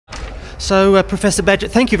So, Professor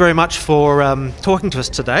Badgett, thank you very much for talking to us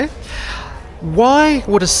today. Why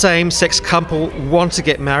would a same-sex couple want to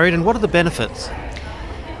get married, and what are the benefits?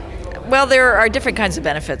 Well, there are different kinds of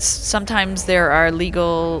benefits. Sometimes there are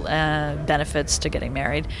legal benefits to getting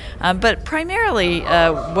married, but primarily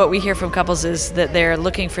what we hear from couples is that they're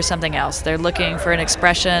looking for something else. They're looking for an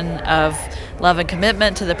expression of love and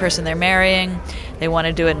commitment to the person they're marrying. They want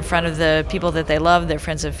to do it in front of the people that they love, their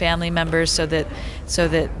friends and family members, so that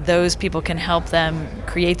those people can help them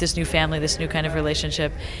create this new family, this new kind of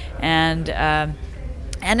relationship, and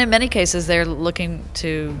in many cases they're looking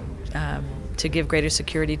to give greater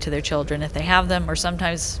security to their children if they have them, or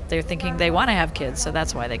sometimes they're thinking they want to have kids, so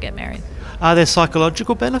that's why they get married. Are there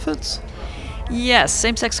psychological benefits? Yes,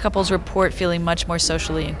 same-sex couples report feeling much more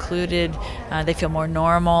socially included. They feel more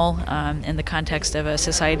normal in the context of a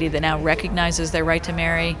society that now recognizes their right to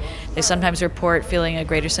marry. They sometimes report feeling a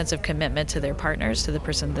greater sense of commitment to their partners, to the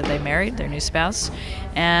person that they married, their new spouse,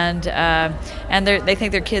 and they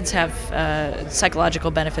think their kids have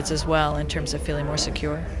psychological benefits as well in terms of feeling more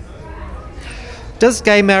secure. Does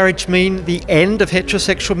gay marriage mean the end of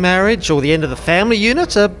heterosexual marriage or the end of the family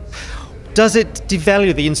unit? Does it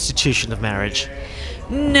devalue the institution of marriage?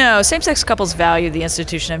 No, same-sex couples value the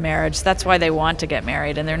institution of marriage. That's why they want to get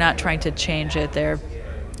married, and they're not trying to change it. They're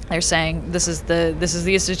saying this is the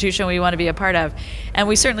institution we want to be a part of, and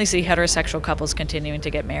we certainly see heterosexual couples continuing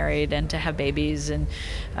to get married and to have babies, and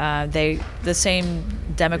the same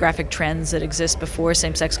demographic trends that exist before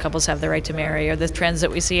same-sex couples have the right to marry are the trends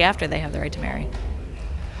that we see after they have the right to marry.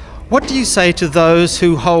 What do you say to those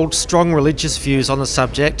who hold strong religious views on the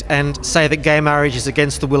subject and say that gay marriage is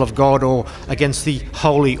against the will of God or against the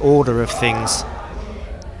holy order of things?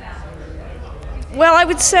 Well, I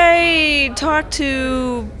would say talk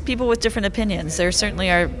to people with different opinions. There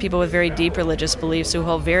certainly are people with very deep religious beliefs who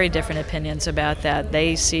hold very different opinions about that.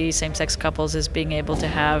 They see same-sex couples as being able to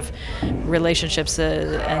have relationships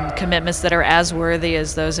and commitments that are as worthy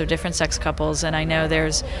as those of different sex couples. And I know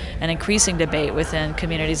there's an increasing debate within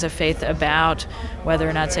communities of faith about whether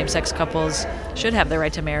or not same-sex couples should have the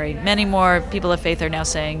right to marry. Many more people of faith are now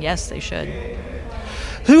saying yes, they should.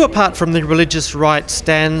 Who, apart from the religious right,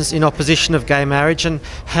 stands in opposition of gay marriage, and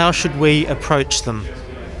how should we approach them?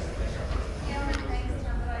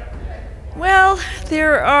 Well,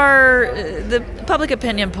 the public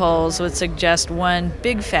opinion polls would suggest one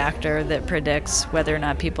big factor that predicts whether or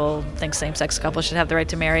not people think same-sex couples should have the right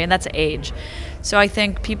to marry, and that's age. So I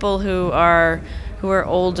think people who are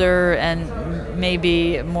older and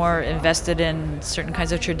maybe more invested in certain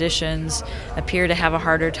kinds of traditions appear to have a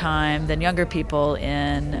harder time than younger people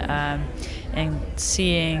in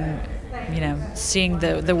seeing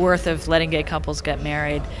the worth of letting gay couples get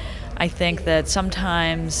married. I think that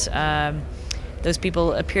sometimes those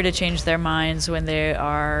people appear to change their minds when they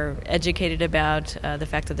are educated about the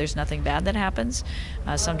fact that there's nothing bad that happens.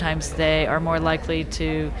 Sometimes they are more likely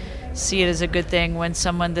to see it as a good thing when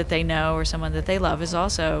someone that they know or someone that they love is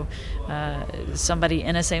also somebody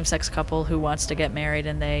in a same-sex couple who wants to get married,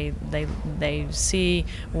 and they see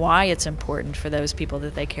why it's important for those people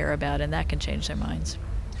that they care about, and that can change their minds.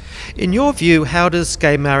 In your view, how does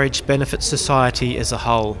gay marriage benefit society as a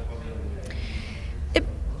whole?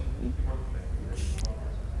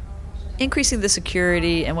 Increasing the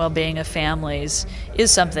security and well-being of families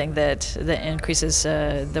is something that increases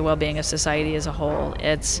the well-being of society as a whole.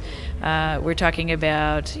 We're talking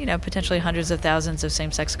about potentially hundreds of thousands of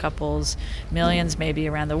same-sex couples, millions maybe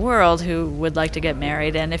around the world who would like to get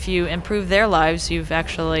married, and if you improve their lives, you've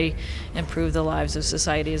actually improved the lives of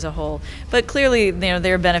society as a whole. But clearly,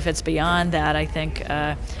 there are benefits beyond that. I think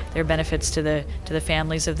there are benefits to the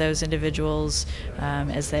families of those individuals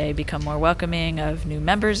as they become more welcoming of new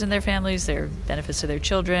members in their families. There are benefits to their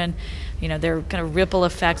children. There are kind of ripple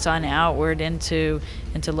effects on outward into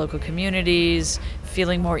local communities,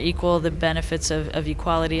 feeling more equal. The benefits of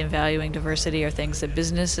equality and valuing diversity are things that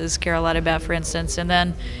businesses care a lot about, for instance. And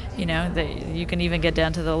then, you can even get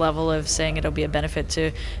down to the level of saying it'll be a benefit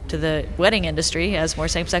to the wedding industry as more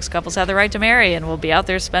same-sex couples have the right to marry and will be out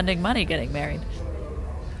there spending money getting married.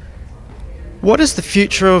 What is the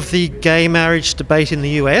future of the gay marriage debate in the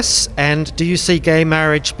US, and do you see gay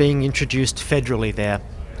marriage being introduced federally there?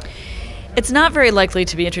 It's not very likely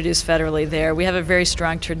to be introduced federally there. We have a very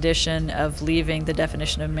strong tradition of leaving the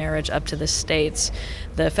definition of marriage up to the states.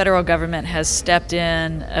 The federal government has stepped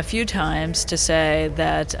in a few times to say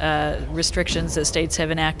that restrictions that states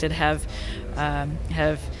have enacted have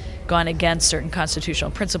gone against certain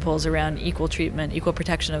constitutional principles around equal treatment, equal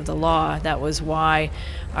protection of the law. That was why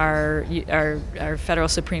our federal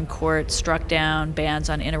Supreme Court struck down bans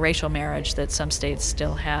on interracial marriage that some states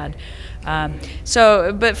still had.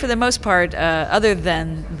 But for the most part, other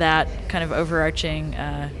than that kind of overarching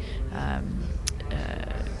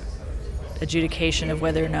adjudication of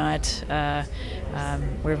whether or not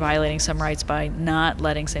we're violating some rights by not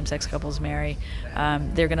letting same-sex couples marry,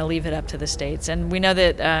 they're going to leave it up to the states. And we know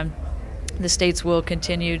that the states will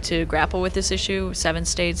continue to grapple with this issue. 7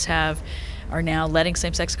 states are now letting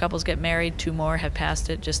same-sex couples get married. 2 more have passed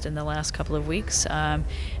it just in the last couple of weeks. And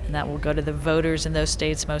that will go to the voters in those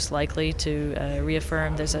states most likely to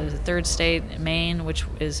reaffirm. There's a 3rd state, Maine, which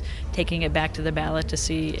is taking it back to the ballot to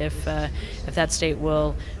see if that state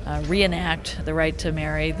will reenact the right to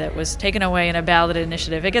marry that was taken away in a ballot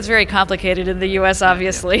initiative. It gets very complicated in the U.S.,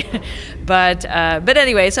 obviously. but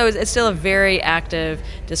anyway, so it's still a very active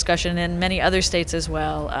discussion in many other states as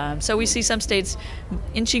well. So we see some states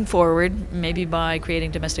inching forward, maybe by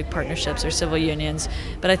creating domestic partnerships or civil unions.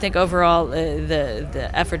 But I think overall the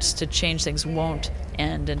efforts to change things won't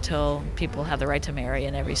end until people have the right to marry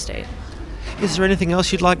in every state. Is there anything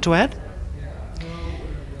else you'd like to add?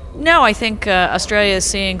 No, I think Australia is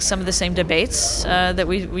seeing some of the same debates that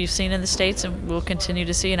we've seen in the States and we'll continue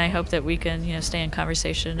to see, and I hope that we can stay in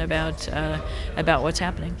conversation about what's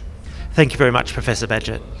happening. Thank you very much, Professor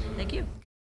Badgett. Thank you.